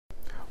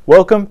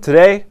Welcome.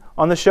 Today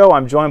on the show,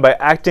 I'm joined by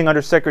Acting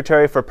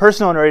Undersecretary for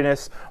Personnel and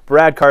Readiness,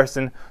 Brad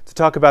Carson, to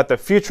talk about the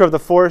future of the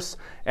force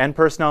and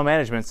personnel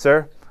management.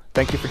 Sir,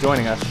 thank you for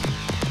joining us.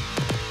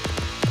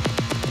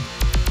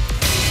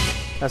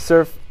 Now,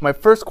 sir, my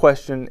first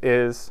question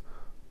is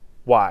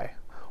why?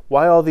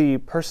 Why all the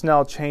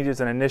personnel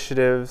changes and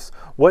initiatives?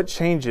 What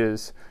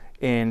changes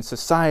in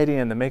society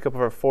and the makeup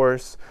of our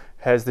force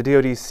has the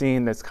DoD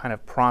seen that's kind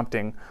of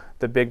prompting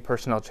the big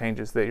personnel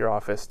changes that your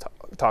office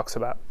talks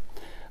about?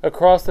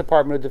 Across the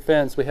Department of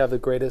Defense, we have the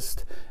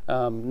greatest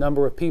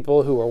number of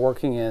people who are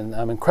working in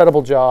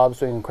incredible jobs,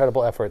 doing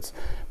incredible efforts.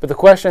 But the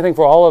question, I think,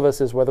 for all of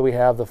us is whether we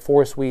have the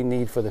force we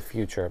need for the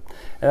future.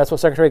 And that's what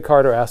Secretary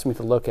Carter asked me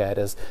to look at,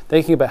 is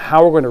thinking about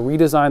how we're going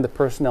to redesign the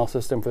personnel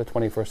system for the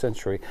 21st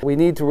century. We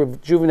need to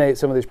rejuvenate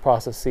some of these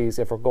processes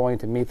if we're going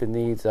to meet the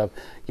needs of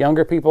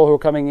younger people who are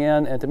coming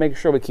in, and to make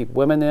sure we keep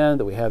women in,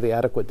 that we have the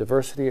adequate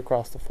diversity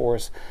across the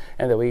force,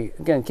 and that we,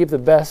 again, keep the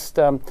best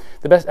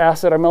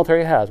asset our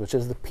military has, which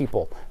is the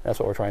people. That's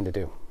what we're trying to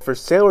do. For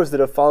sailors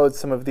that have followed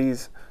some of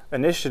these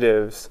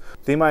initiatives,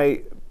 they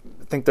might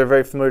think they're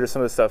very familiar to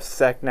some of the stuff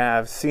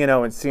SecNav,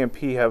 CNO, and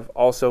CMP have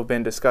also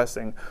been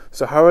discussing.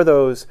 So how are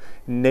those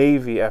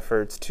Navy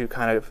efforts to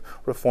kind of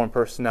reform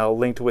personnel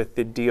linked with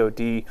the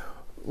DoD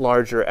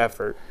larger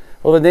effort?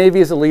 Well, the Navy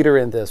is a leader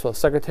in this. What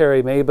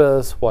Secretary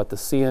Mabus, what the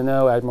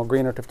CNO, Admiral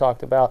Greenert have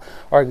talked about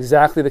are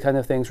exactly the kind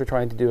of things we're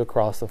trying to do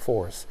across the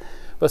force.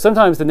 But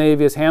sometimes the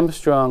Navy is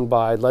hamstrung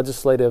by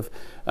legislative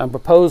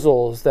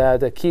proposals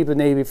that keep the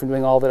Navy from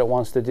doing all that it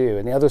wants to do,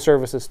 and the other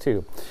services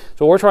too.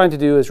 So what we're trying to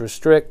do is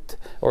restrict,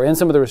 or end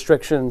some of the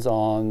restrictions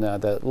on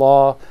that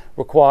law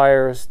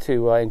requires,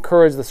 to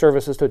encourage the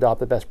services to adopt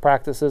the best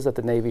practices that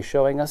the Navy is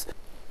showing us.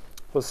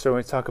 Well, so when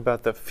we talk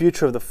about the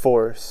future of the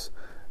force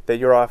that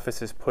your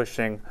office is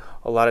pushing,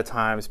 a lot of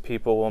times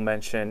people will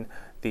mention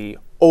the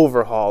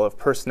overhaul of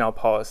personnel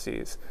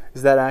policies.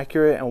 Is that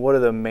accurate? And what are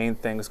the main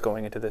things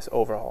going into this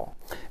overhaul?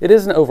 It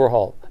is an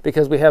overhaul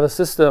because we have a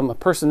system, a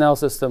personnel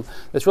system,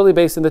 that's really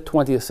based in the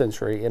 20th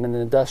century in an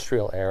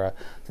industrial era.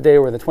 Today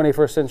we're in the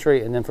 21st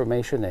century, an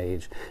information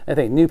age. I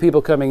think new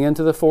people coming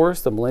into the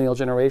force, the millennial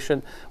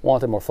generation,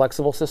 want a more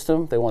flexible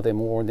system. They want a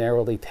more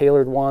narrowly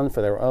tailored one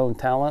for their own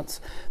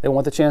talents. They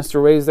want the chance to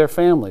raise their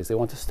families. They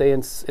want to stay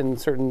in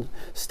certain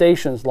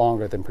stations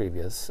longer than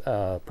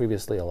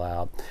previously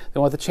allowed. They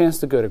want the chance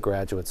to go to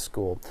graduate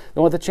school.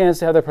 They want the chance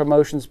to have their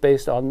promotions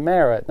based on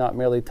merit, not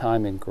merely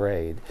time and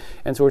grade.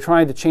 And so we're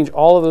trying to change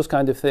all of those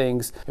kind of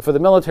things. For the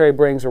military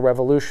brings a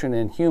revolution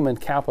in human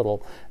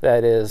capital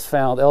that is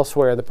found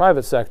elsewhere in the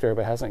private sector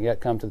but hasn't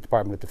yet come to the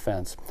Department of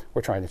Defense.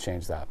 We're trying to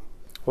change that.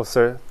 Well,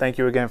 sir, thank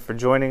you again for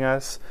joining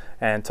us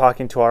and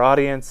talking to our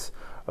audience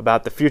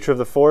about the future of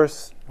the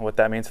force and what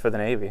that means for the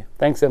Navy.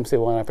 Thanks,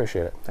 MC1. I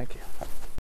appreciate it. Thank you.